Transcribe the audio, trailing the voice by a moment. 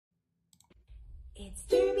It's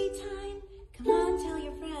derby time, come on tell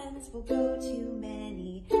your friends, we'll go to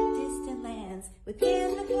many distant lands. With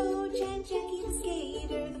Dan the coach and Jackie the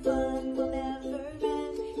skater, the fun will never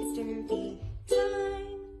end. It's derby time.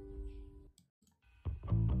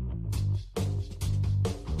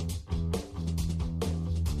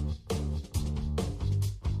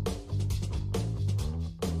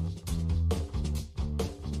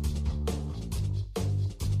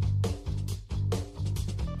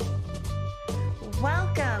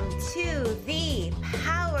 Welcome to the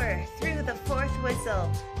Power Through the Fourth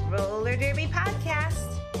Whistle Roller Derby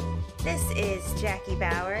podcast. This is Jackie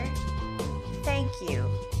Bauer. Thank you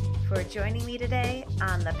for joining me today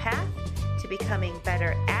on the path to becoming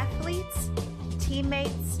better athletes,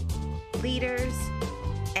 teammates, leaders,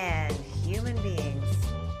 and human beings.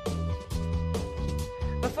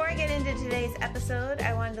 Before I get into today's episode,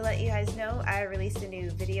 I wanted to let you guys know I released a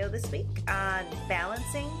new video this week on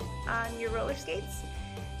balancing on your roller skates,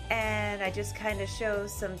 and I just kind of show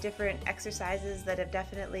some different exercises that have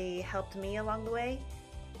definitely helped me along the way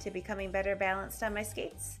to becoming better balanced on my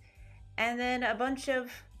skates, and then a bunch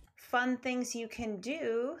of fun things you can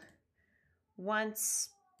do once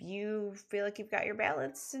you feel like you've got your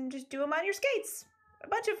balance and just do them on your skates. A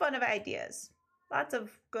bunch of fun ideas, lots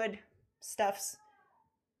of good stuffs.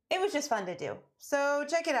 It was just fun to do, so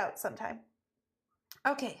check it out sometime.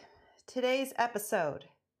 Okay, today's episode.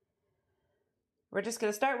 We're just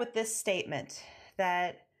going to start with this statement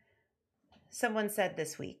that someone said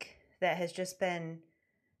this week that has just been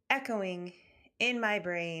echoing in my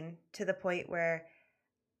brain to the point where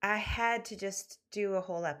I had to just do a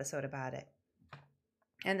whole episode about it.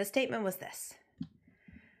 And the statement was this: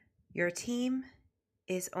 your team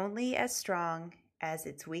is only as strong as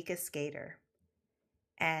its weakest skater,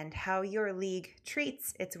 and how your league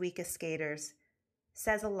treats its weakest skaters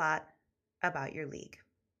says a lot about your league.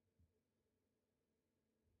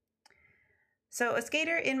 So a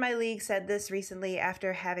skater in my league said this recently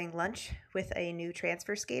after having lunch with a new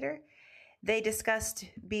transfer skater. They discussed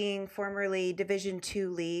being formerly Division II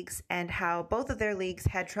leagues and how both of their leagues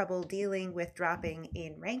had trouble dealing with dropping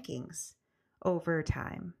in rankings over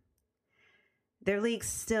time. Their leagues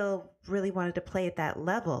still really wanted to play at that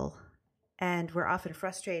level and were often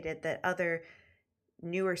frustrated that other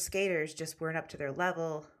newer skaters just weren't up to their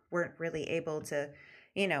level, weren't really able to,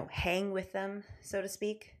 hang with them, so to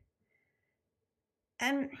speak.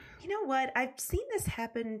 And you know what? I've seen this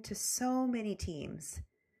happen to so many teams.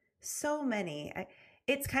 So many.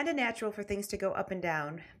 It's kind of natural for things to go up and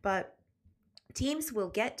down, but teams will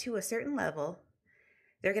get to a certain level.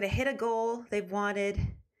 They're going to hit a goal they've wanted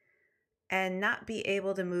and not be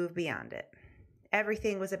able to move beyond it.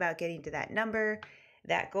 Everything was about getting to that number,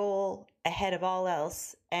 that goal, ahead of all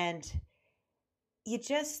else. And you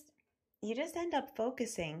just end up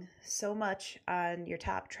focusing so much on your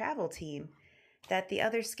top travel team that the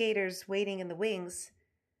other skaters waiting in the wings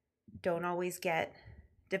don't always get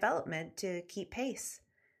development to keep pace.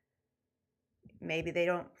 Maybe they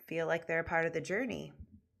don't feel like they're a part of the journey.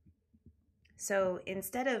 So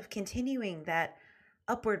instead of continuing that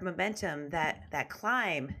upward momentum, that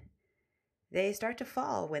climb, they start to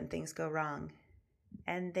fall when things go wrong,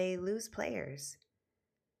 and they lose players,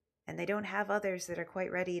 and they don't have others that are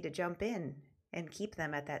quite ready to jump in and keep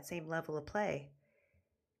them at that same level of play.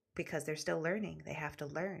 Because they're still learning. They have to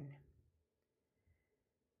learn.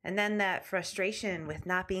 And then that frustration with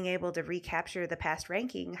not being able to recapture the past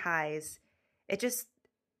ranking highs, it just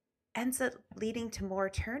ends up leading to more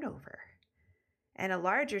turnover and a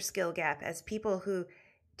larger skill gap as people who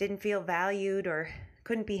didn't feel valued or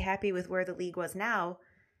couldn't be happy with where the league was now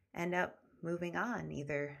end up moving on,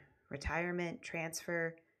 either retirement,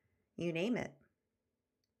 transfer, you name it.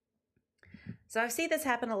 So I've seen this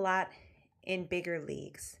happen a lot in bigger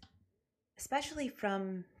leagues, especially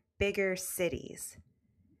from bigger cities.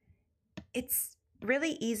 It's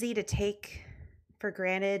really easy to take for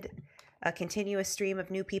granted a continuous stream of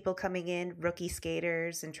new people coming in, rookie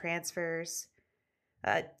skaters and transfers.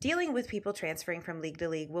 Dealing with people transferring from league to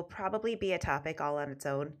league will probably be a topic all on its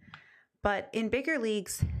own. But in bigger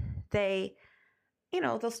leagues, they'll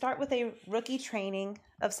start with a rookie training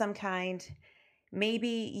of some kind.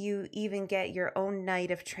 Maybe you even get your own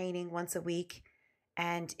night of training once a week.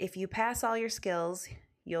 And if you pass all your skills,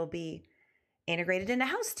 you'll be integrated into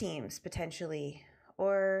house teams potentially,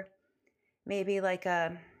 or maybe like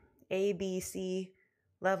a ABC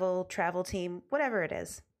level travel team, whatever it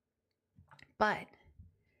is. But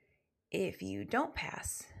if you don't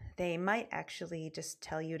pass, they might actually just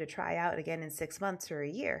tell you to try out again in 6 months or a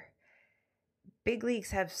year. Big leagues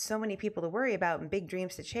have so many people to worry about and big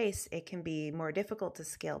dreams to chase, it can be more difficult to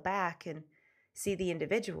scale back and see the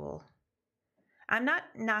individual. I'm not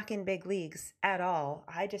knocking big leagues at all.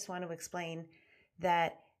 I just want to explain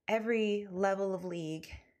that every level of league,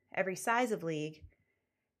 every size of league,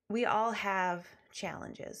 we all have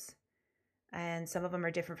challenges. And some of them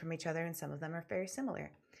are different from each other, and some of them are very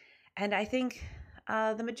similar. And I think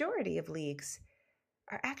the majority of leagues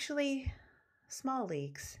are actually small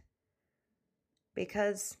leagues,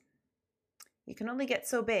 because you can only get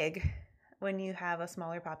so big when you have a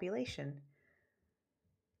smaller population.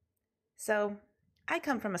 So I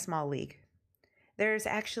come from a small league. There's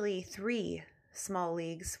actually 3 small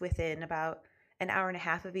leagues within about an hour and a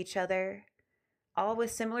half of each other, all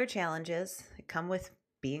with similar challenges that come with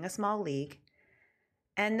being a small league.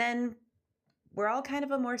 And then we're all kind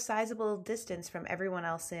of a more sizable distance from everyone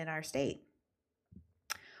else in our state.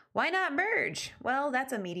 Why not merge? Well,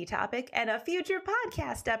 that's a meaty topic and a future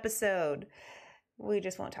podcast episode. We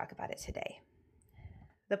just won't talk about it today.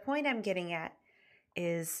 The point I'm getting at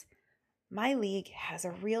is my league has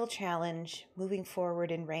a real challenge moving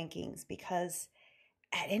forward in rankings, because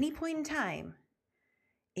at any point in time,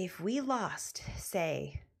 if we lost,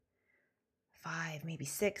 say, 5, maybe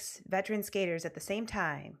 6 veteran skaters at the same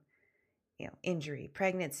time, injury,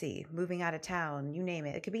 pregnancy, moving out of town, you name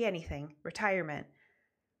it, it could be anything, retirement,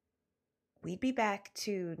 we'd be back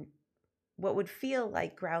to what would feel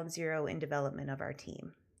like ground zero in development of our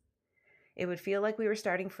team. It would feel like we were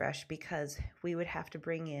starting fresh, because we would have to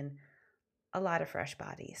bring in a lot of fresh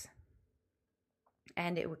bodies.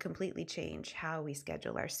 And it would completely change how we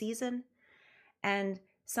schedule our season. And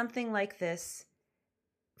something like this,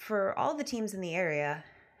 for all the teams in the area,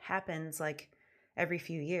 happens like every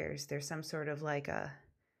few years. There's some sort of like a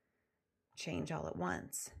change all at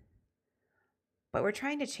once. But we're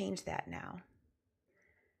trying to change that now.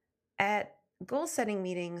 At goal setting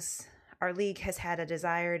meetings, our league has had a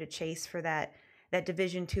desire to chase for that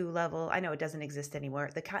Division II level. I know it doesn't exist anymore.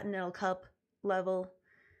 The Continental Cup level.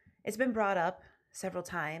 It's been brought up several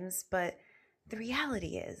times, but the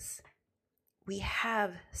reality is we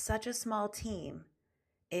have such a small team.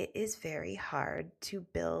 It is very hard to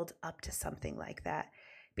build up to something like that,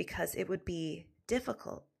 because it would be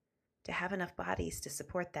difficult to have enough bodies to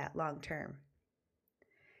support that long term.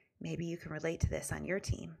 Maybe you can relate to this on your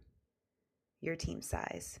team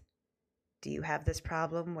size. Do you have this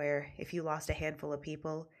problem where if you lost a handful of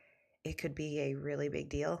people, it could be a really big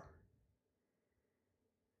deal?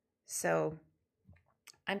 So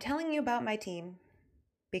I'm telling you about my team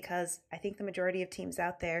because I think the majority of teams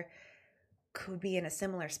out there could be in a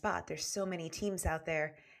similar spot. There's so many teams out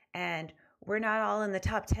there, and we're not all in the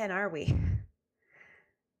top 10, are we?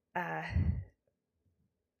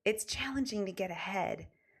 It's challenging to get ahead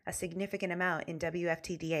a significant amount in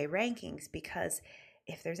WFTDA rankings, because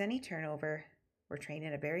if there's any turnover, we're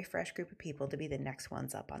training a very fresh group of people to be the next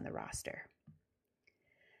ones up on the roster.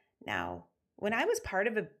 Now, when I was part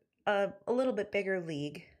of a little bit bigger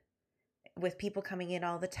league with people coming in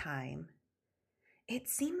all the time, it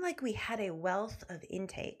seemed like we had a wealth of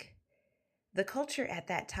intake. The culture at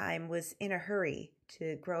that time was in a hurry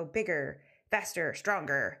to grow bigger, faster,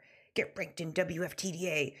 stronger, get ranked in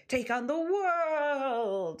WFTDA, take on the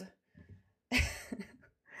world.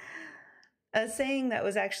 A saying that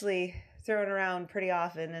was actually thrown around pretty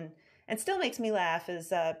often and still makes me laugh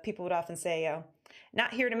is people would often say,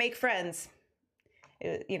 not here to make friends.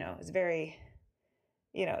 It was very,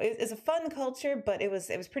 it's a fun culture, but it was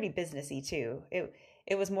pretty businessy too.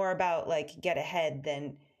 It was more about like get ahead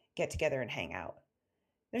than get together and hang out.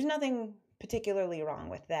 There's nothing particularly wrong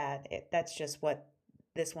with that. That's just what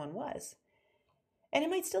this one was. And it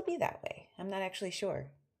might still be that way. I'm not actually sure.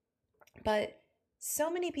 But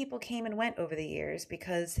so many people came and went over the years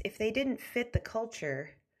because if they didn't fit the culture,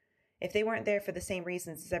 if they weren't there for the same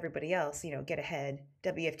reasons as everybody else, get ahead,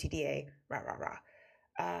 WFTDA, rah, rah,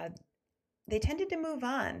 rah, they tended to move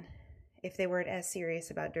on if they weren't as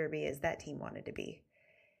serious about Derby as that team wanted to be.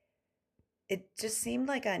 It just seemed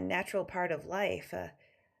like a natural part of life,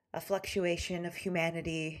 a fluctuation of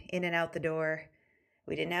humanity in and out the door.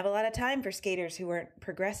 We didn't have a lot of time for skaters who weren't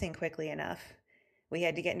progressing quickly enough. We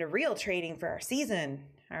had to get into real training for our season,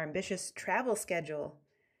 our ambitious travel schedule.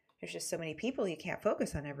 There's just so many people, you can't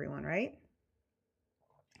focus on everyone, right?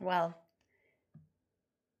 Well,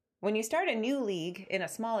 when you start a new league in a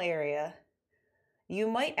small area, you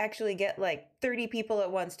might actually get like 30 people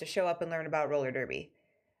at once to show up and learn about roller derby.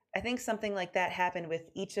 I think something like that happened with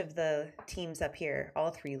each of the teams up here,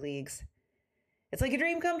 all 3 leagues. It's like a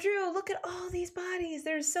dream come true. Look at all these bodies.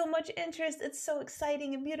 There's so much interest. It's so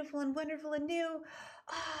exciting and beautiful and wonderful and new.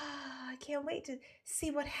 I can't wait to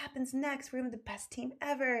see what happens next. We're going to be the best team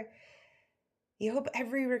ever. You hope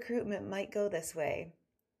every recruitment might go this way.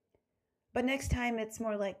 But next time it's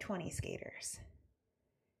more like 20 skaters.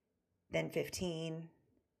 then 15,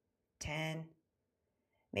 10.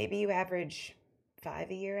 Maybe you average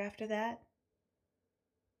 5 a year after that.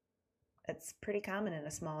 That's pretty common in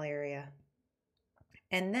a small area.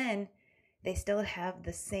 And then they still have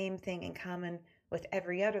the same thing in common with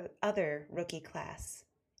every other rookie class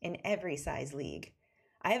in every size league.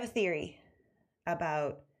 I have a theory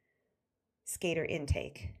about skater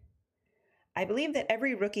intake. I believe that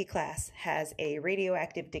every rookie class has a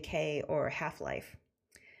radioactive decay or half-life.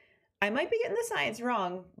 I might be getting the science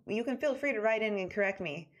wrong. You can feel free to write in and correct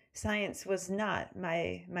me. Science was not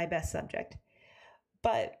my best subject.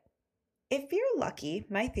 But if you're lucky,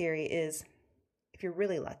 my theory is, if you're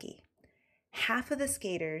really lucky, half of the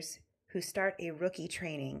skaters who start a rookie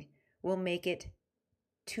training will make it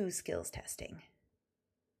to skills testing.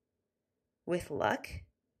 With luck,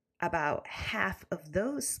 about half of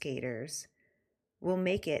those skaters will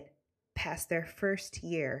make it past their first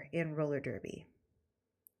year in roller derby.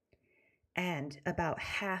 And about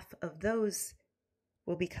half of those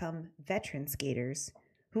will become veteran skaters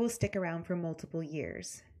who will stick around for multiple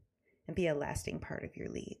years and be a lasting part of your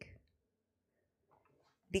league.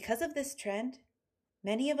 Because of this trend,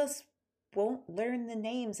 many of us won't learn the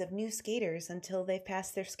names of new skaters until they've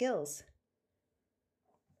passed their skills.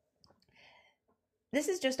 This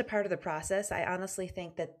is just a part of the process. I honestly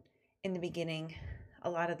think that in the beginning, a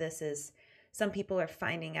lot of this is some people are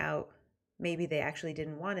finding out maybe they actually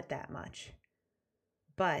didn't want it that much,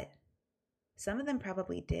 but some of them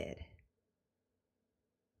probably did,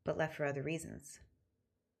 but left for other reasons.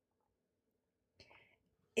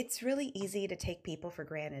 It's really easy to take people for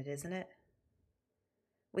granted, isn't it?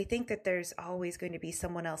 We think that there's always going to be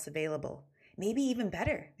someone else available, maybe even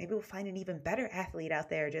better. Maybe we'll find an even better athlete out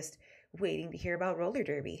there just waiting to hear about roller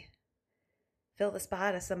derby. Fill the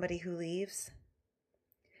spot of somebody who leaves.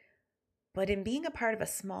 But in being a part of a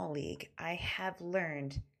small league, I have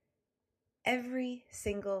learned every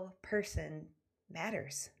single person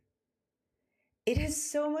matters. It is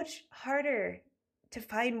so much harder to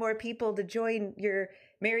find more people to join your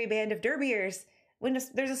merry band of derbiers when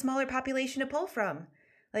there's a smaller population to pull from.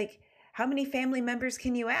 Like, how many family members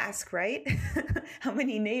can you ask, right? How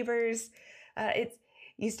many neighbors?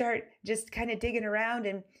 You start just kind of digging around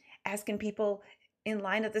and asking people in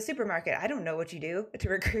line at the supermarket. I don't know what you do to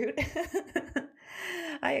recruit.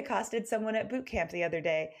 I accosted someone at boot camp the other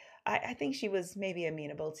day. I think she was maybe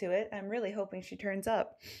amenable to it. I'm really hoping she turns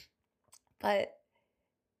up. But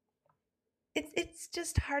it's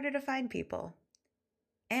just harder to find people.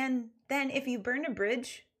 And then if you burn a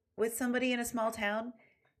bridge with somebody in a small town,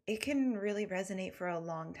 it can really resonate for a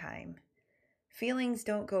long time. Feelings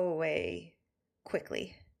don't go away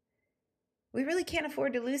quickly. We really can't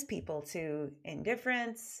afford to lose people to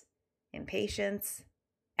indifference, impatience,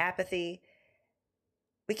 apathy.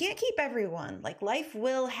 We can't keep everyone. Like, life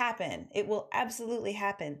will happen. It will absolutely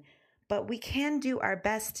happen. But we can do our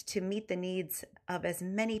best to meet the needs of as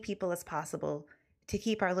many people as possible to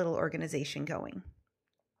keep our little organization going.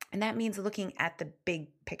 And that means looking at the big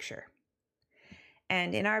picture.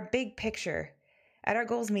 And in our big picture, at our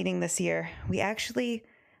goals meeting this year, we actually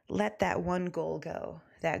let that one goal go.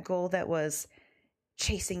 That goal that was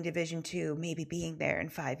chasing Division II, maybe being there in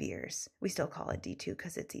 5 years. We still call it D2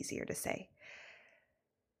 because it's easier to say.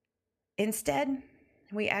 Instead,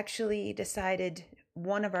 we actually decided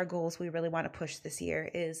one of our goals we really want to push this year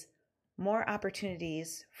is more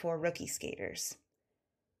opportunities for rookie skaters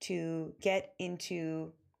to get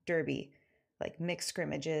into derby, like mixed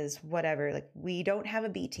scrimmages, whatever. Like, we don't have a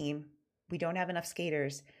B team. We don't have enough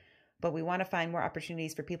skaters, but we want to find more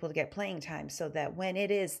opportunities for people to get playing time so that when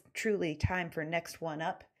it is truly time for next one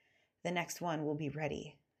up, the next one will be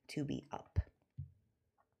ready to be up.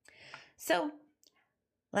 So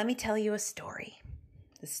let me tell you a story.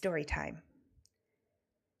 The story time.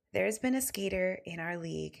 There's been a skater in our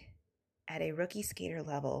league at a rookie skater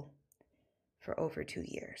level for over 2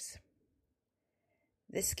 years.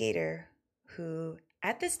 This skater, who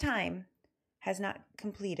at this time has not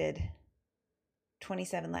completed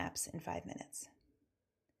 27 laps in 5 minutes.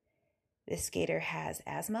 This skater has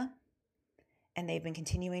asthma, and they've been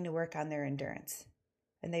continuing to work on their endurance,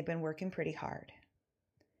 and they've been working pretty hard.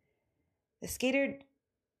 The skater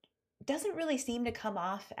doesn't really seem to come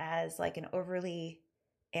off as like an overly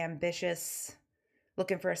ambitious,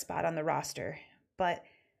 looking for a spot on the roster, but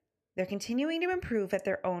they're continuing to improve at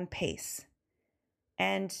their own pace.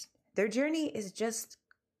 And their journey is just,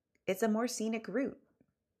 it's a more scenic route.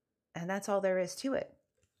 And that's all there is to it.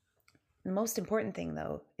 The most important thing,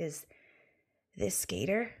 though, is this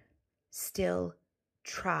skater still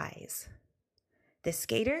tries. The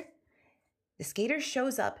skater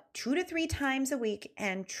shows up 2 to 3 times a week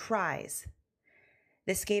and tries.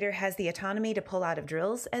 The skater has the autonomy to pull out of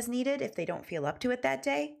drills as needed if they don't feel up to it that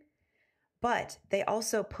day, but they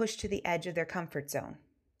also push to the edge of their comfort zone.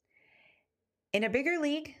 In a bigger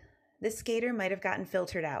league, this skater might have gotten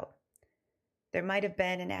filtered out. There might have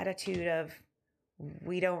been an attitude of,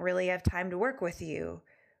 we don't really have time to work with you.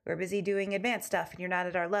 We're busy doing advanced stuff and you're not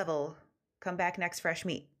at our level. Come back next fresh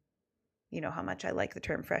meet. You know how much I like the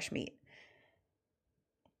term fresh meet.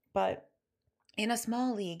 But in a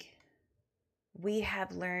small league, we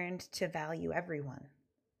have learned to value everyone.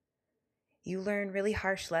 You learn really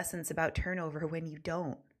harsh lessons about turnover when you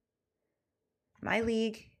don't. My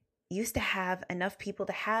league used to have enough people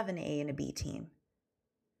to have an A and a B team.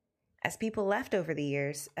 As people left over the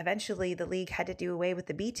years, eventually the league had to do away with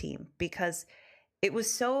the B team because it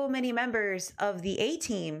was so many members of the A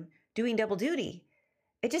team doing double duty.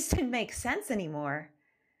 It just didn't make sense anymore.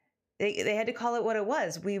 They had to call it what it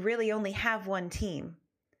was. We really only have one team.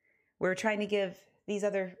 We're trying to give these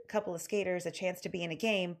other couple of skaters a chance to be in a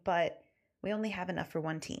game, but we only have enough for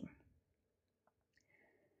one team.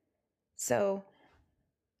 So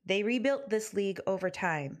they rebuilt this league over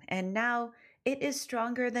time, and now it is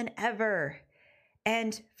stronger than ever.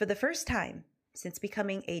 And for the first time since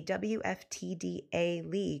becoming a WFTDA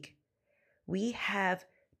league, we have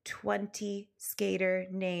 20 skater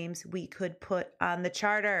names we could put on the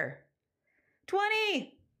charter.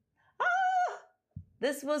 20!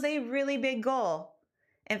 This was a really big goal.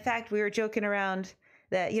 In fact, we were joking around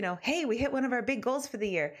that, hey, we hit one of our big goals for the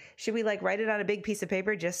year. Should we write it on a big piece of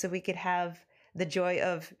paper just so we could have the joy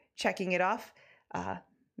of checking it off?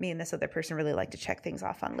 Me and this other person really like to check things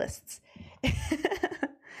off on lists.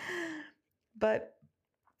 But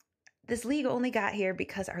this league only got here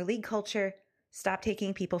because our league culture stopped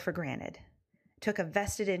taking people for granted, took a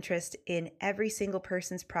vested interest in every single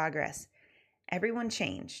person's progress. Everyone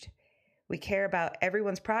changed. We care about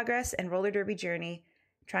everyone's progress and roller derby journey,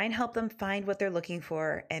 try and help them find what they're looking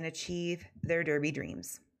for and achieve their derby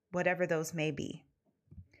dreams, whatever those may be.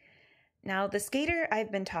 Now, the skater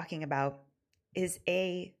I've been talking about is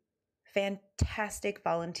a fantastic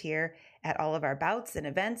volunteer at all of our bouts and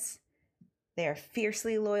events. They are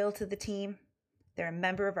fiercely loyal to the team. They're a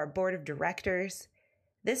member of our board of directors.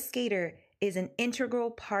 This skater is an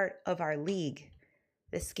integral part of our league.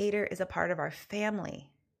 This skater is a part of our family.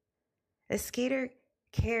 This skater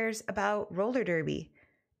cares about roller derby,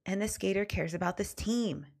 and this skater cares about this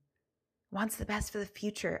team, wants the best for the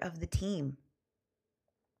future of the team.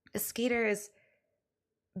 The skater is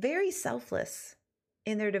very selfless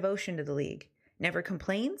in their devotion to the league, never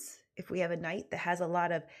complains if we have a night that has a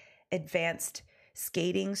lot of advanced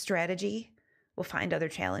skating strategy. We'll find other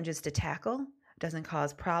challenges to tackle, doesn't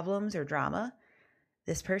cause problems or drama.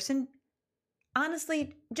 This person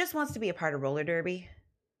honestly just wants to be a part of roller derby.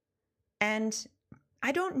 And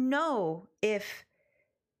I don't know if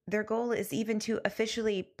their goal is even to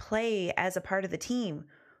officially play as a part of the team,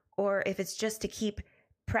 or if it's just to keep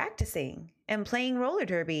practicing and playing roller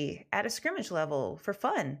derby at a scrimmage level for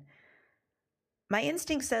fun. My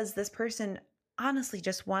instinct says this person honestly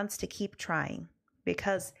just wants to keep trying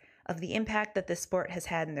because of the impact that this sport has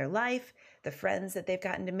had in their life, the friends that they've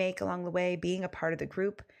gotten to make along the way, being a part of the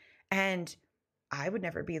group. And I would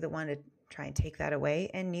never be the one to try and take that away,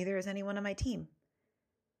 and neither is anyone on my team.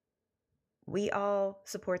 We all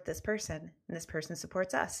support this person, and this person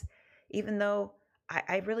supports us, even though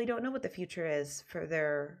I really don't know what the future is for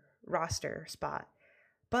their roster spot.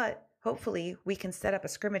 But hopefully we can set up a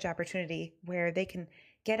scrimmage opportunity where they can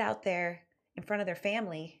get out there in front of their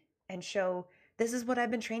family and show, this is what I've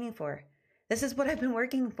been training for. This is what I've been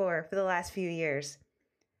working for the last few years.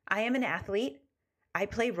 I am an athlete. I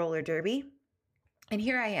play roller derby. And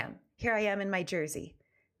here I am. Here I am in my jersey.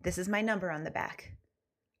 This is my number on the back.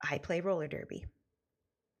 I play roller derby.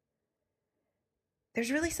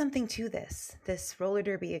 There's really something to this roller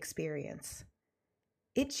derby experience.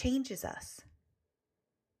 It changes us.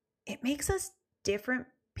 It makes us different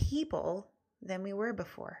people than we were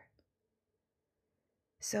before.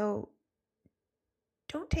 So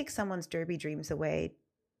don't take someone's derby dreams away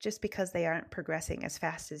just because they aren't progressing as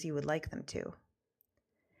fast as you would like them to.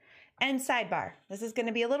 And sidebar, this is going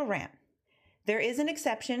to be a little rant. There is an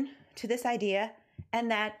exception to this idea, and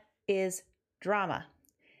that is drama.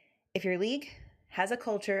 If your league has a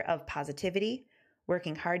culture of positivity,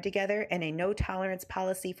 working hard together, and a no-tolerance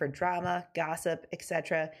policy for drama, gossip,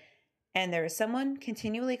 etc., and there is someone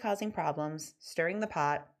continually causing problems, stirring the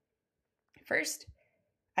pot, first,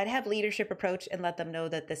 I'd have leadership approach and let them know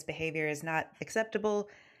that this behavior is not acceptable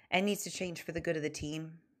and needs to change for the good of the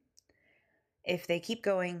team. If they keep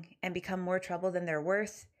going and become more trouble than they're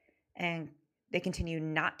worth, and they continue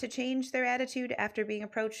not to change their attitude after being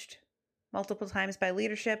approached multiple times by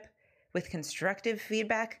leadership with constructive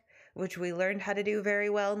feedback, which we learned how to do very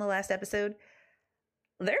well in the last episode,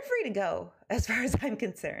 they're free to go as far as I'm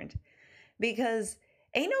concerned, because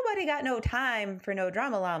ain't nobody got no time for no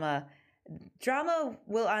drama llama. Drama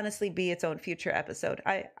will honestly be its own future episode.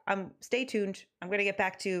 I'm stay tuned. I'm going to get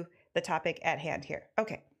back to the topic at hand here.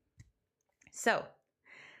 Okay. So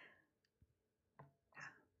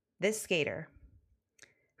this skater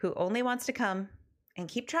who only wants to come and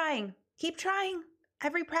keep trying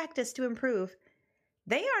every practice to improve,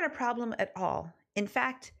 they aren't a problem at all. In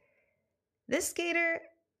fact, this skater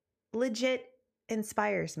legit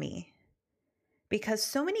inspires me because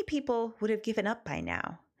so many people would have given up by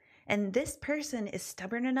now. And this person is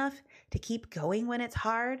stubborn enough to keep going when it's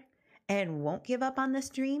hard and won't give up on this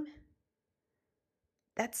dream.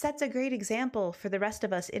 That sets a great example for the rest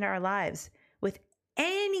of us in our lives with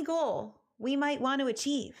any goal we might want to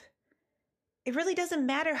achieve. It really doesn't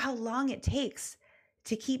matter how long it takes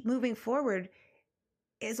to keep moving forward.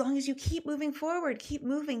 As long as you keep moving forward, keep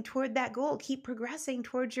moving toward that goal, keep progressing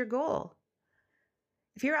towards your goal.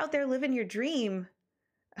 If you're out there living your dream,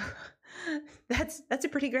 that's a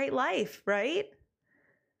pretty great life, right?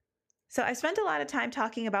 So I spent a lot of time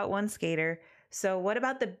talking about one skater. So what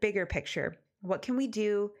about the bigger picture? What can we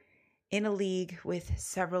do in a league with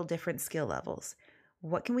several different skill levels?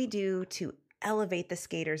 What can we do to elevate the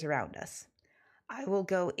skaters around us? I will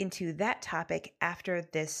go into that topic after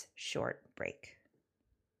this short break.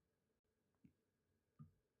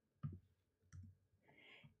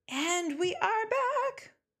 And we are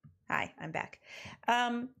back. Hi, I'm back.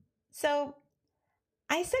 So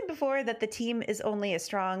I said before that the team is only as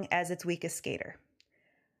strong as its weakest skater.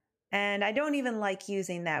 And I don't even like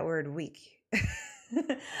using that word weak.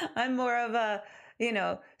 I'm more of a,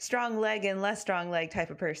 strong leg and less strong leg type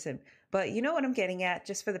of person. But you know what I'm getting at,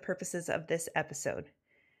 just for the purposes of this episode.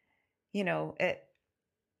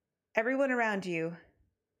 Everyone around you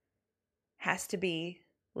has to be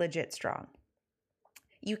legit strong.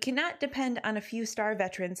 You cannot depend on a few star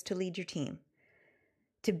veterans to lead your team,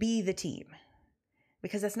 to be the team,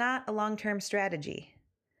 because that's not a long-term strategy.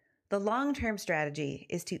 The long-term strategy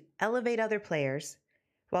is to elevate other players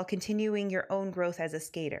while continuing your own growth as a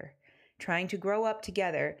skater, trying to grow up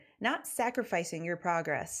together, not sacrificing your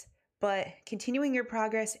progress, but continuing your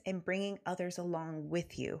progress and bringing others along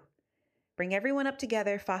with you. Bring everyone up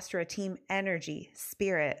together, foster a team energy,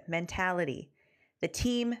 spirit, mentality. The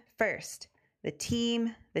team first. The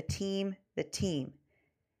team, the team, the team.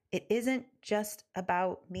 It isn't just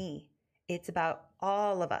about me. It's about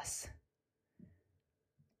all of us.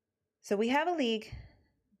 So we have a league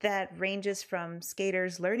that ranges from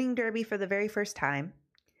skaters learning derby for the very first time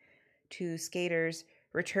to skaters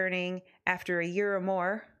returning after a year or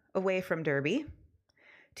more away from derby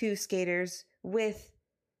to skaters with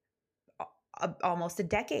almost a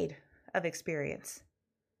decade of experience.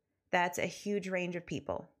 That's a huge range of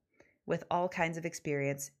people with all kinds of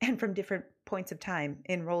experience and from different points of time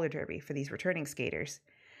in roller derby for these returning skaters.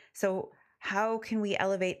 So how can we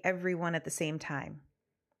elevate everyone at the same time?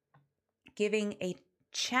 Giving a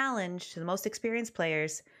challenge to the most experienced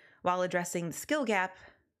players while addressing the skill gap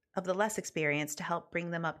of the less experienced to help bring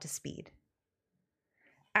them up to speed.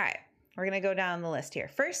 All right, we're going to go down the list here.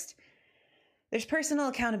 First, there's personal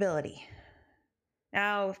accountability.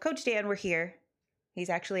 Now, if Coach Dan were here, he's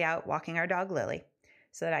actually out walking our dog Lily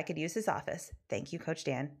so that I could use his office. Thank you, Coach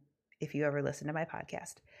Dan, if you ever listen to my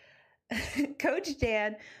podcast. Coach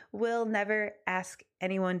Dan will never ask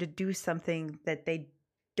anyone to do something that they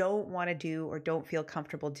don't want to do or don't feel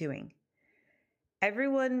comfortable doing.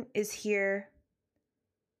 Everyone is here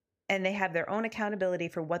and they have their own accountability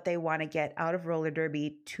for what they want to get out of roller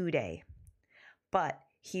derby today. But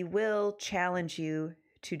he will challenge you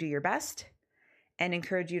to do your best and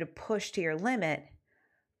encourage you to push to your limit.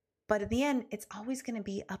 But at the end, it's always going to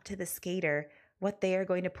be up to the skater what they are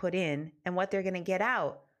going to put in and what they're going to get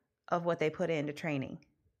out of what they put into training.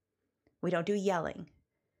 We don't do yelling.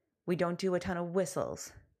 We don't do a ton of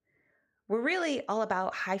whistles. We're really all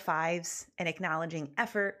about high fives and acknowledging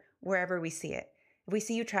effort wherever we see it. If we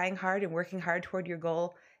see you trying hard and working hard toward your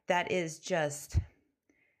goal, that is just,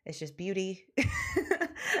 it's just beauty.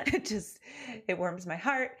 It warms my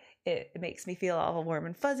heart. It makes me feel all warm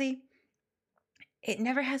and fuzzy. It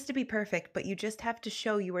never has to be perfect, but you just have to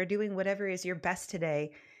show you are doing whatever is your best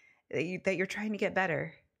today, that you're trying to get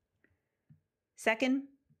better. Second,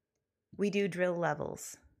 we do drill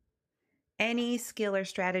levels. Any skill or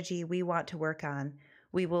strategy we want to work on,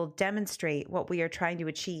 we will demonstrate what we are trying to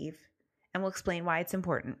achieve, and we'll explain why it's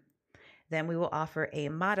important. Then we will offer a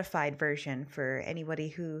modified version for anybody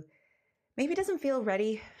who maybe doesn't feel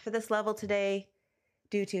ready for this level today,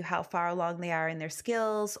 due to how far along they are in their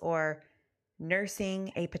skills or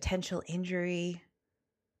nursing a potential injury.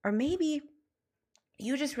 Or maybe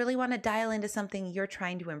you just really want to dial into something you're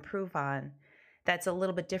trying to improve on that's a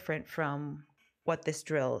little bit different from what this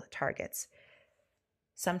drill targets.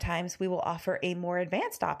 Sometimes we will offer a more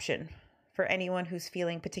advanced option for anyone who's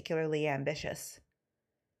feeling particularly ambitious.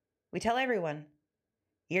 We tell everyone,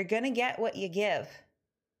 you're going to get what you give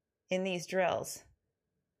in these drills.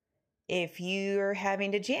 If you're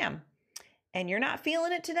having to jam and you're not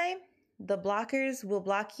feeling it today, the blockers will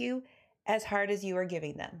block you as hard as you are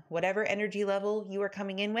giving them. Whatever energy level you are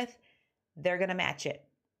coming in with, they're going to match it.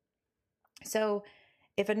 So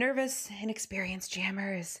if a nervous, inexperienced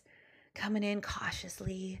jammer is coming in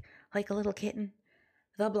cautiously like a little kitten,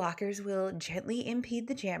 the blockers will gently impede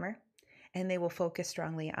the jammer and they will focus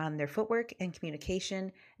strongly on their footwork and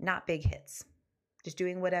communication, not big hits. Just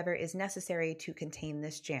doing whatever is necessary to contain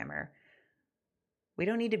this jammer. We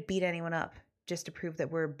don't need to beat anyone up just to prove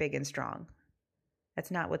that we're big and strong.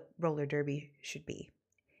 That's not what roller derby should be,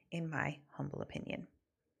 in my humble opinion.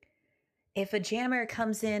 If a jammer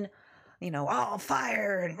comes in, all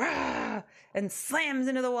fire and rah, and slams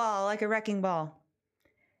into the wall like a wrecking ball,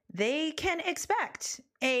 they can expect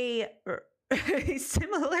a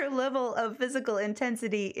similar level of physical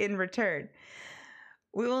intensity in return.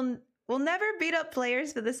 We'll never beat up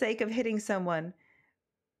players for the sake of hitting someone,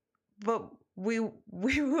 but we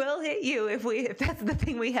will hit you if that's the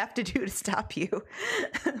thing we have to do to stop you.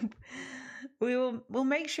 We'll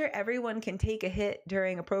make sure everyone can take a hit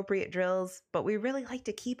during appropriate drills, but we really like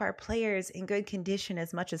to keep our players in good condition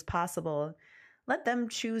as much as possible. Let them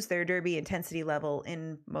choose their derby intensity level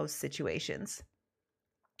in most situations.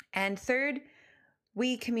 And third,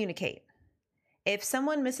 we communicate. If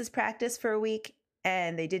someone misses practice for a week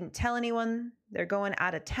and they didn't tell anyone they're going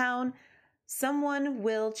out of town, someone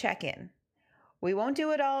will check in. We won't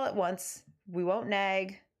do it all at once. We won't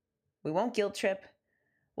nag. We won't guilt trip.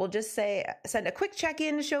 We'll just send a quick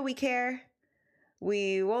check-in to show we care.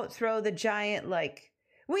 We won't throw the giant,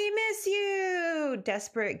 we miss you,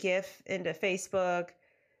 desperate gif into Facebook.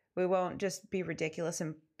 We won't just be ridiculous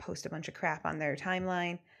and post a bunch of crap on their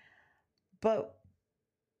timeline. But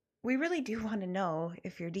we really do want to know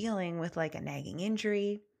if you're dealing with a nagging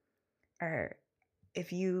injury, or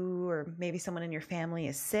if you or maybe someone in your family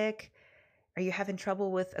is sick. Are you having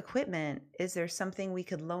trouble with equipment? Is there something we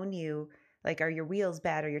could loan you? Are your wheels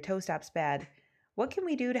bad or your toe stops bad? What can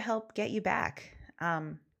we do to help get you back?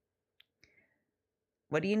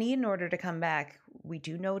 What do you need in order to come back? We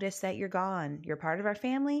do notice that you're gone. You're part of our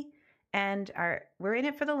family, and we're in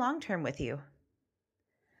it for the long term with you.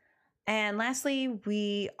 And lastly,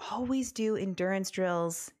 we always do endurance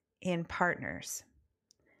drills in partners.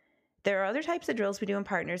 There are other types of drills we do in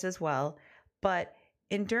partners as well, but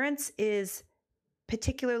endurance is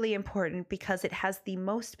particularly important because it has the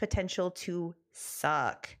most potential to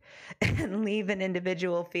suck and leave an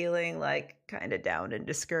individual feeling kind of down and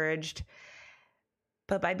discouraged.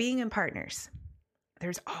 But by being in partners,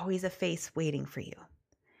 there's always a face waiting for you.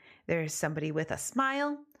 There's somebody with a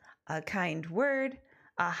smile, a kind word,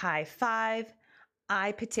 a high five.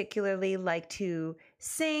 I particularly like to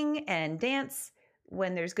sing and dance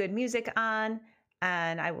when there's good music on,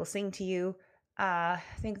 and I will sing to you. I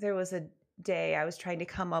think there was a day I was trying to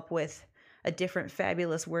come up with a different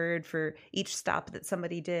fabulous word for each stop that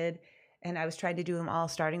somebody did, and I was trying to do them all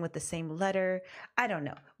starting with the same letter. I don't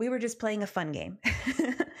know. We were just playing a fun game.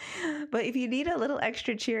 But if you need a little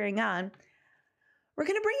extra cheering on, we're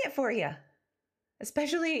going to bring it for you.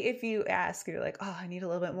 Especially if you ask, you're like, oh, I need a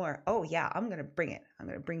little bit more. Oh yeah, I'm going to bring it. I'm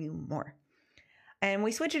going to bring you more. And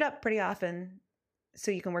we switch it up pretty often so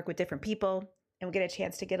you can work with different people and we get a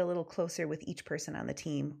chance to get a little closer with each person on the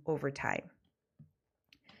team over time.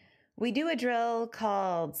 We do a drill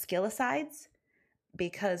called Skill-A-Sides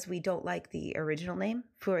because we don't like the original name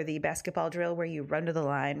for the basketball drill where you run to the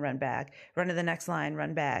line, run back, run to the next line,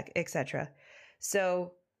 run back, etc.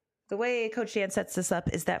 So the way Coach Dan sets this up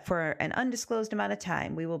is that for an undisclosed amount of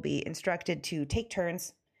time, we will be instructed to take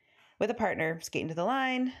turns with a partner skating to the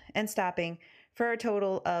line and stopping for a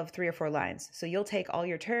total of 3 or 4 lines. So you'll take all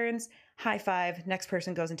your turns, high five, next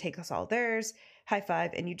person goes and takes all theirs, high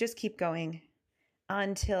five, and you just keep going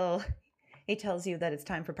until he tells you that it's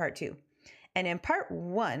time for part 2. And in part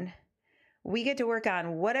 1, we get to work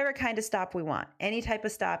on whatever kind of stop we want, any type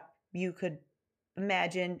of stop you could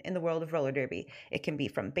imagine in the world of roller derby. It can be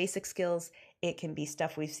from basic skills, it can be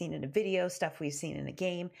stuff we've seen in a video, stuff we've seen in a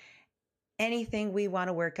game, anything we want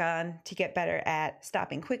to work on to get better at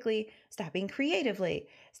stopping quickly, stopping creatively,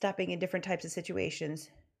 stopping in different types of situations.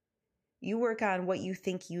 You work on what you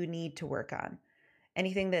think you need to work on.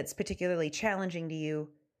 Anything that's particularly challenging to you,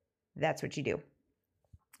 that's what you do.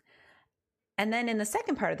 And then in the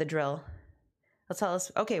second part of the drill, they'll tell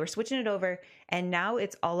us, okay, we're switching it over. And now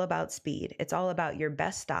it's all about speed. It's all about your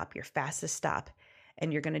best stop, your fastest stop.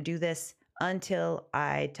 And you're going to do this until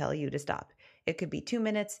I tell you to stop. It could be 2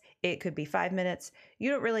 minutes. It could be 5 minutes.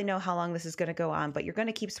 You don't really know how long this is going to go on, but you're going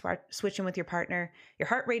to keep switching with your partner. Your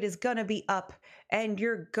heart rate is going to be up and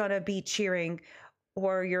you're going to be cheering,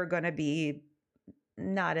 or you're going to be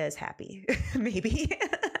not as happy, maybe.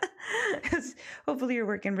 Because hopefully you're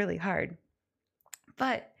working really hard.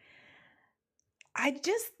 But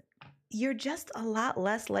you're just a lot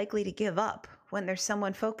less likely to give up when there's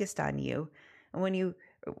someone focused on you. And when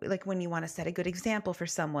you want to set a good example for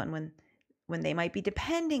someone, when they might be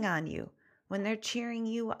depending on you, when they're cheering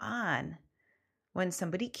you on, when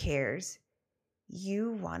somebody cares,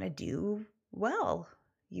 you want to do well.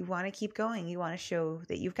 You want to keep going. You want to show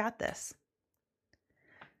that you've got this.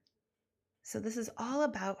 So this is all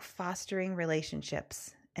about fostering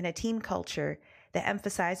relationships and a team culture that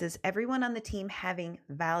emphasizes everyone on the team having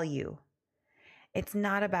value. It's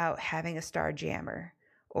not about having a star jammer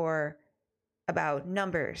or about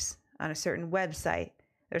numbers on a certain website.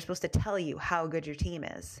 They're supposed to tell you how good your team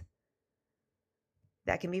is.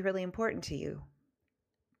 That can be really important to you.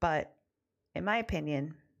 But in my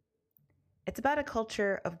opinion, it's about a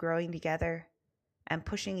culture of growing together and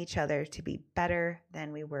pushing each other to be better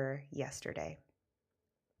than we were yesterday.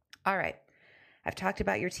 All right. I've talked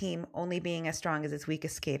about your team only being as strong as its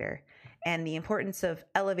weakest skater and the importance of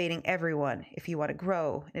elevating everyone if you want to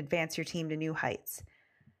grow and advance your team to new heights.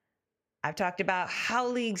 I've talked about how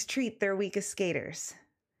leagues treat their weakest skaters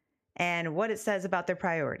and what it says about their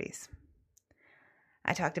priorities.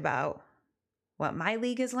 I talked about what my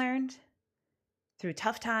league has learned through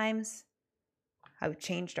tough times, how we've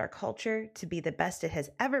changed our culture to be the best it has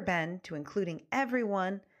ever been, to including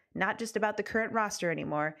everyone, not just about the current roster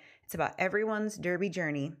anymore. It's about everyone's derby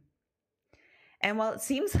journey. And while it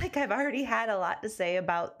seems like I've already had a lot to say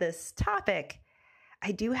about this topic,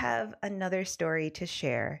 I do have another story to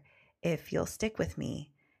share if you'll stick with me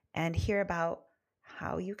and hear about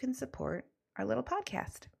how you can support our little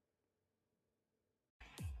podcast.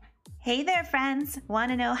 Hey there, friends. Want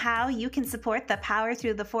to know how you can support the Power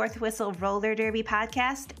Through the Fourth Whistle Roller Derby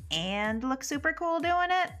podcast and look super cool doing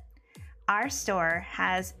it? Our store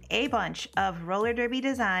has a bunch of roller derby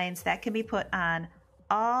designs that can be put on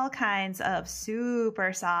all kinds of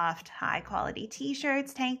super soft, high-quality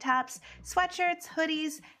t-shirts, tank tops, sweatshirts,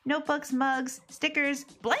 hoodies, notebooks, mugs, stickers,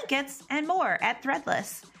 blankets, and more at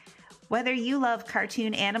Threadless. Whether you love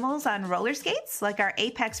cartoon animals on roller skates, like our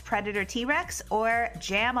Apex Predator T-Rex or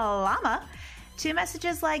Jam-a-Llama, to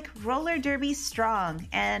messages like Roller Derby Strong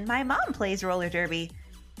and My Mom Plays Roller Derby,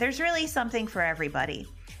 there's really something for everybody.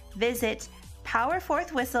 Visit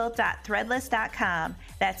powerfourthwhistle.threadless.com.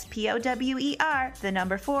 That's POWER, the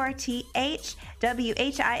number 4,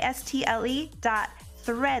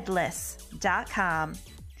 THWHISTLE.threadless.com.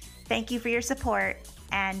 Thank you for your support,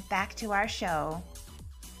 and back to our show.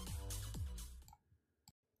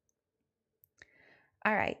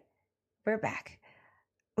 All right, we're back.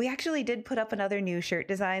 We actually did put up another new shirt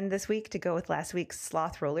design this week to go with last week's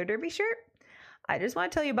Sloth Roller Derby shirt. I just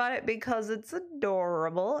want to tell you about it because it's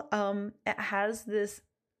adorable. It has this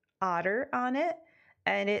otter on it,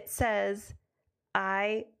 and it says,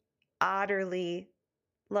 "I utterly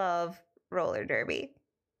love roller derby."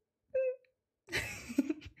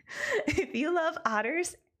 If you love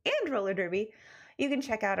otters and roller derby, you can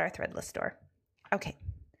check out our Threadless store. Okay,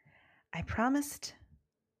 I promised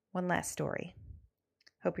one last story.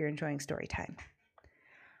 Hope you're enjoying story time.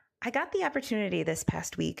 I got the opportunity this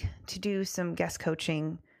past week to do some guest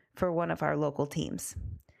coaching for one of our local teams.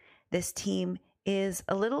 This team is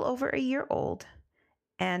a little over a year old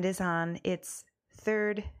and is on its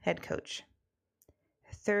third head coach.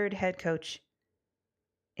 Third head coach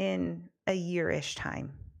in a year-ish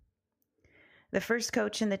time. The first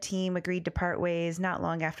coach in the team agreed to part ways not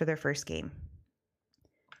long after their first game.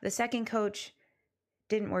 The second coach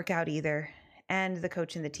didn't work out either, and the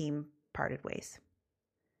coach in the team parted ways.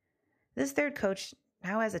 This third coach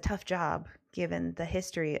now has a tough job given the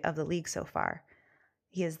history of the league so far.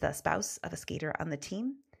 He is the spouse of a skater on the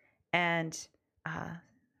team, and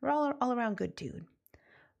we're all around good dude.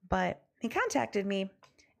 But he contacted me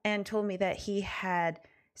and told me that he had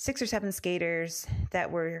 6 or 7 skaters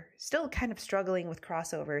that were still kind of struggling with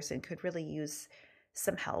crossovers and could really use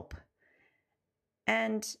some help.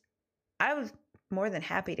 And I was more than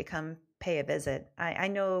happy to come pay a visit. I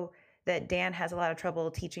know that Dan has a lot of trouble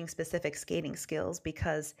teaching specific skating skills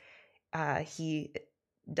because he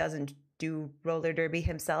doesn't do roller derby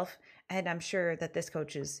himself, and I'm sure that this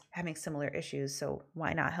coach is having similar issues, so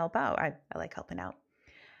why not help out? I like helping out.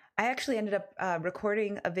 I actually ended up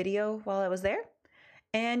recording a video while I was there,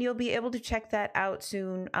 and you'll be able to check that out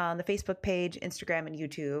soon on the Facebook page, Instagram, and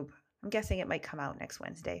YouTube. I'm guessing it might come out next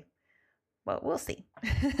Wednesday. Well, we'll see.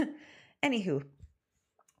 Anywho,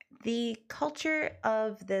 the culture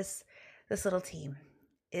of this little team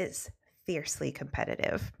is fiercely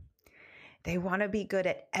competitive. They want to be good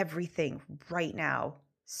at everything right now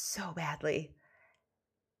so badly.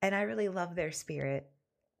 And I really love their spirit.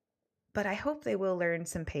 But I hope they will learn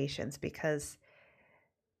some patience because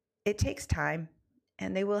it takes time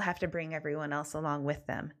and they will have to bring everyone else along with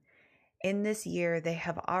them. In this year, they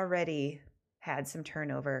have already had some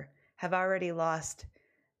turnover, have already lost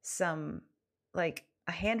some, like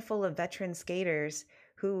a handful of veteran skaters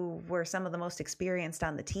who were some of the most experienced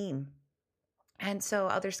on the team. And so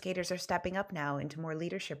other skaters are stepping up now into more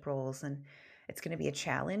leadership roles, and it's going to be a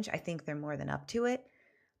challenge. I think they're more than up to it,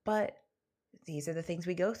 but these are the things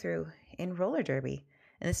we go through in roller derby.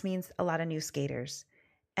 And this means a lot of new skaters.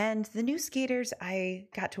 And the new skaters I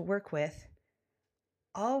got to work with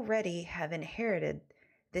already have inherited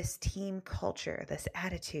this team culture, this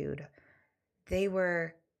attitude. They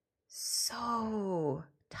were so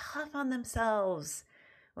tough on themselves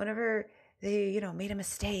whenever they, made a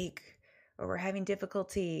mistake or were having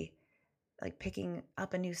difficulty, like picking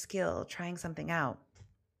up a new skill, trying something out.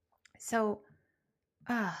 So,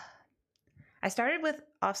 I started with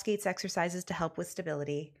off-skates exercises to help with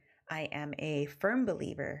stability. I am a firm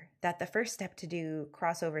believer that the first step to do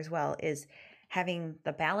crossovers well is having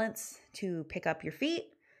the balance to pick up your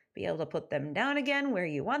feet, be able to put them down again where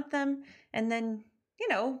you want them, and then,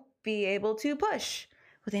 be able to push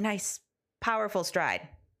with a nice, powerful stride.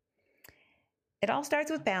 It all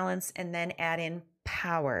starts with balance and then add in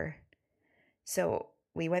power. So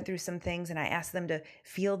we went through some things and I asked them to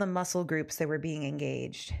feel the muscle groups that were being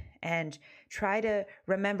engaged and try to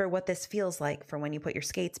remember what this feels like for when you put your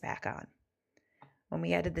skates back on. When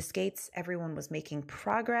we added the skates, everyone was making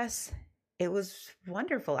progress. It was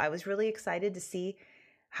wonderful. I was really excited to see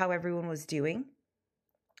how everyone was doing,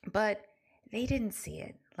 but they didn't see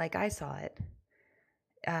it like I saw it.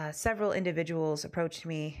 Several individuals approached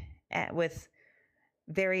me with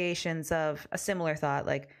variations of a similar thought,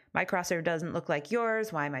 like, my crossover doesn't look like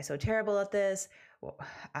yours. Why am I so terrible at this? Well,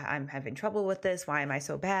 I'm having trouble with this. Why am I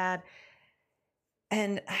so bad?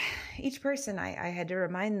 And each person, I had to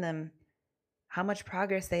remind them how much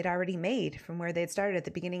progress they'd already made from where they'd started at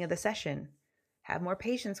the beginning of the session. Have more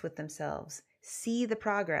patience with themselves, see the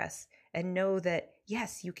progress, and know that,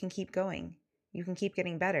 yes, you can keep going. You can keep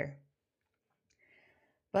getting better.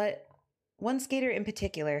 But one skater in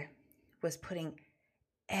particular was putting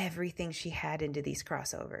everything she had into these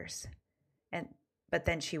crossovers. But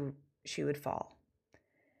then she would fall.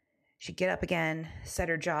 She'd get up again, set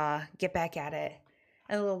her jaw, get back at it,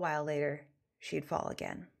 and a little while later, she'd fall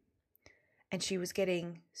again. And she was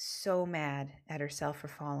getting so mad at herself for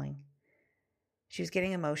falling. She was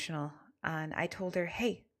getting emotional, and I told her,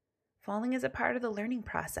 hey, falling is a part of the learning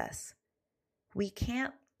process. We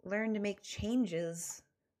can't learn to make changes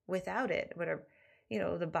without it. Whatever,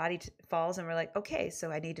 the body falls and we're like, okay, so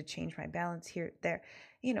I need to change my balance here, there.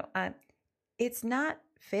 It's not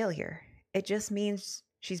failure. It just means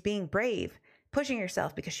she's being brave, pushing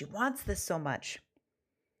herself because she wants this so much.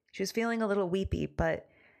 She was feeling a little weepy, but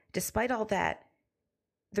despite all that,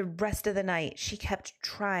 the rest of the night, she kept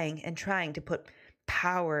trying and trying to put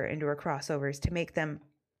power into her crossovers to make them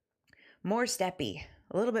more steppy,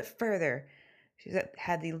 a little bit further. She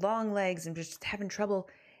had the long legs and just having trouble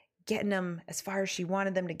getting them as far as she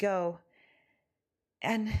wanted them to go.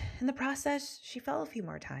 And in the process, she fell a few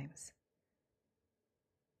more times.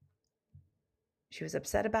 She was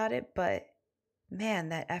upset about it, but man,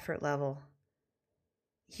 that effort level,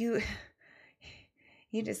 you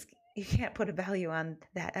can't put a value on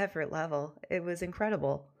that effort level. It was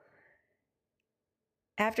incredible.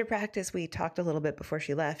 After practice, we talked a little bit before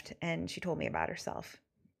she left, and she told me about herself,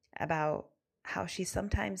 about how she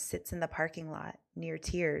sometimes sits in the parking lot near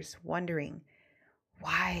tears, wondering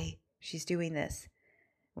why she's doing this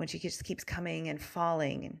when she just keeps coming and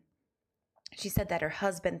falling. And she said that her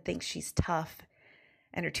husband thinks she's tough,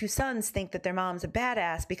 and her two sons think that their mom's a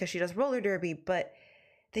badass because she does roller derby, but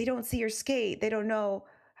they don't see her skate. They don't know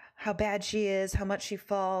how bad she is, how much she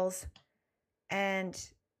falls. And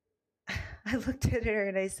I looked at her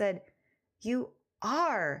and I said, you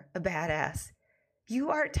are a badass.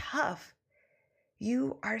 You are tough.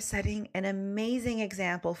 You are setting an amazing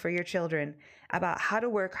example for your children about how to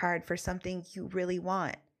work hard for something you really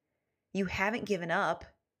want. You haven't given up,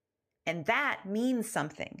 and that means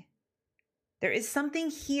something. There is something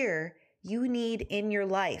here you need in your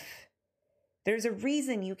life. There's a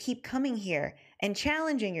reason you keep coming here and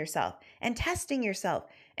challenging yourself and testing yourself.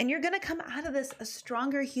 And you're going to come out of this a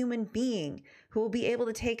stronger human being who will be able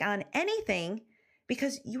to take on anything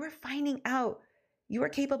because you are finding out you are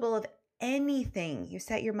capable of anything you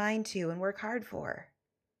set your mind to and work hard for.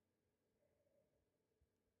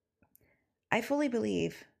 I fully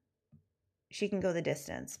believe she can go the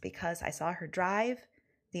distance because I saw her drive,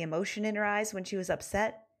 the emotion in her eyes when she was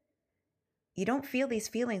upset. You don't feel these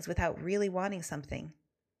feelings without really wanting something.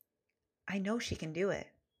 I know she can do it.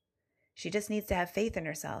 She just needs to have faith in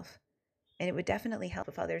herself, and it would definitely help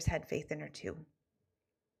if others had faith in her too.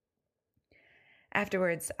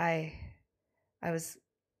 Afterwards, I was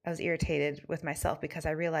irritated with myself because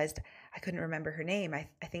I realized I couldn't remember her name. I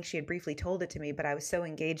think she had briefly told it to me, but I was so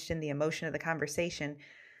engaged in the emotion of the conversation,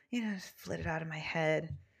 just flitted out of my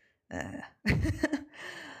head.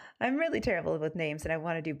 I'm really terrible with names and I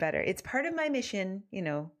want to do better. It's part of my mission,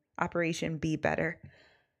 Operation Be Better.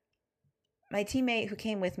 My teammate who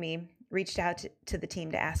came with me reached out to the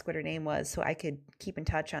team to ask what her name was so I could keep in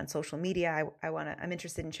touch on social media. I'm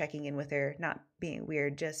interested in checking in with her, not being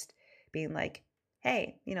weird, just being like,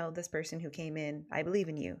 hey, this person who came in, I believe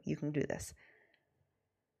in you. You can do this.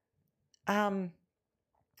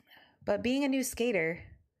 But being a new skater,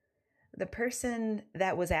 the person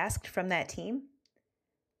that was asked from that team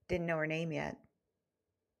didn't know her name yet.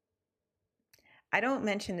 I don't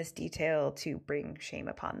mention this detail to bring shame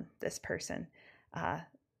upon this person. I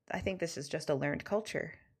think this is just a learned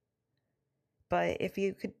culture. But if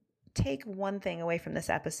you could take one thing away from this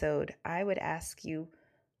episode, I would ask you,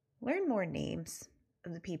 learn more names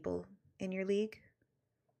of the people in your league.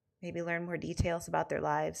 Maybe learn more details about their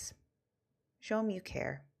lives. Show them you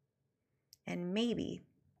care. And maybe,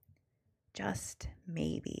 just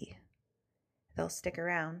maybe, they'll stick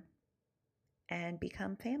around and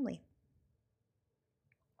become family.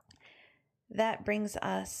 That brings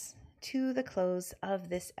us to the close of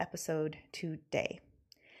this episode today.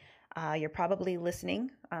 You're probably listening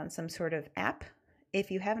on some sort of app. If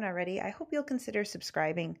you haven't already, I hope you'll consider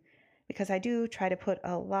subscribing because I do try to put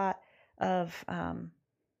a lot of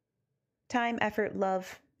time, effort,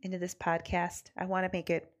 love into this podcast. I want to make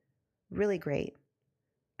it really great.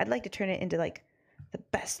 I'd like to turn it into like the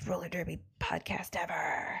best roller derby podcast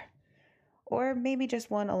ever. Or maybe just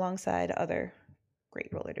one alongside other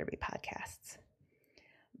great roller derby podcasts.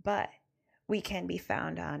 But we can be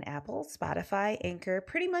found on Apple, Spotify, Anchor,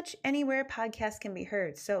 pretty much anywhere podcasts can be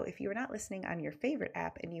heard. So if you're not listening on your favorite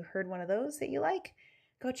app and you heard one of those that you like,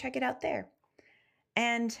 go check it out there.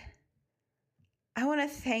 And I want to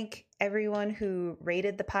thank everyone who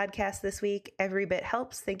rated the podcast this week. Every bit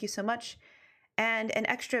helps. Thank you so much. And an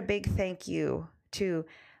extra big thank you to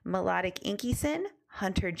Melodic Inkison,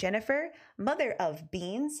 Hunter Jennifer, Mother of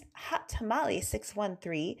Beans, Hot Tamale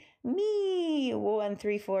 613, me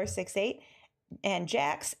 13468, and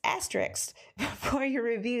Jax Asterix for your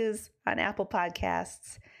reviews on Apple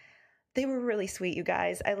Podcasts. They were really sweet, you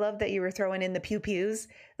guys. I love that you were throwing in the pew-pews,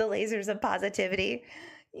 the lasers of positivity.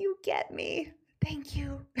 You get me. Thank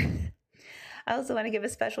you. I also want to give a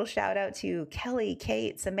special shout out to Kelly,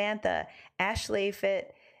 Kate, Samantha, Ashley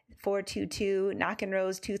Fit 422, Knockin'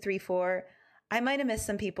 Rose 234. I might have missed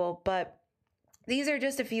some people, but these are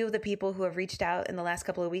just a few of the people who have reached out in the last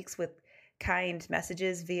couple of weeks with kind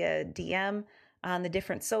messages via DM on the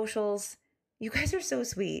different socials. You guys are so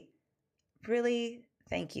sweet. Really,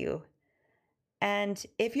 thank you. And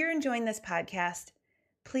if you're enjoying this podcast,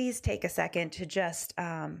 please take a second to just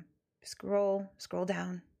scroll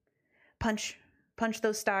down, punch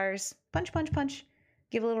those stars, punch,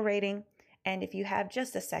 give a little rating. And if you have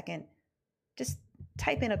just a second, just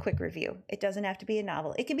type in a quick review. It doesn't have to be a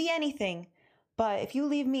novel. It can be anything. But if you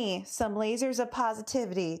leave me some lasers of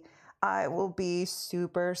positivity, I will be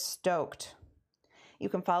super stoked. You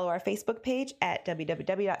can follow our Facebook page at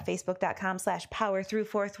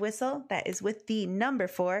www.facebook.com/powerthroughfourthwhistle. That is with the number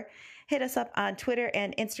 4. Hit us up on Twitter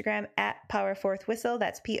and Instagram at powerfourthwhistle.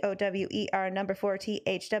 That's POWER number 4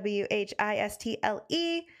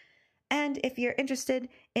 THWHISTLE. And if you're interested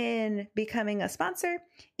in becoming a sponsor,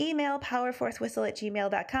 email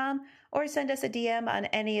powerfourthwhistle@gmail.com or send us a DM on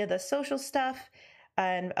any of the social stuff.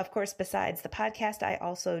 And of course, besides the podcast, I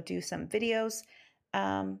also do some videos,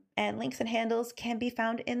 and links and handles can be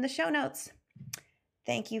found in the show notes.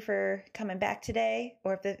 Thank you for coming back today.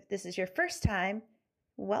 Or if this is your first time,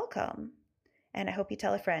 welcome. And I hope you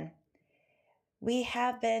tell a friend. We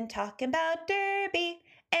have been talking about Derby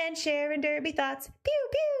and sharing Derby thoughts. Pew,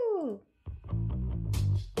 pew.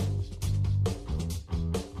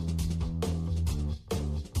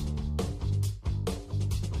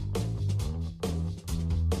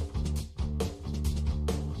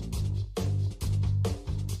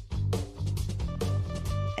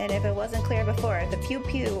 And if it wasn't clear before, the pew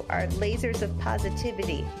pew are lasers of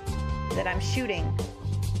positivity that I'm shooting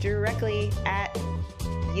directly at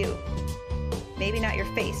you. Maybe not your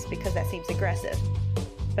face because that seems aggressive,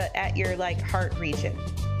 but at your like heart region.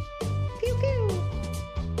 Pew pew.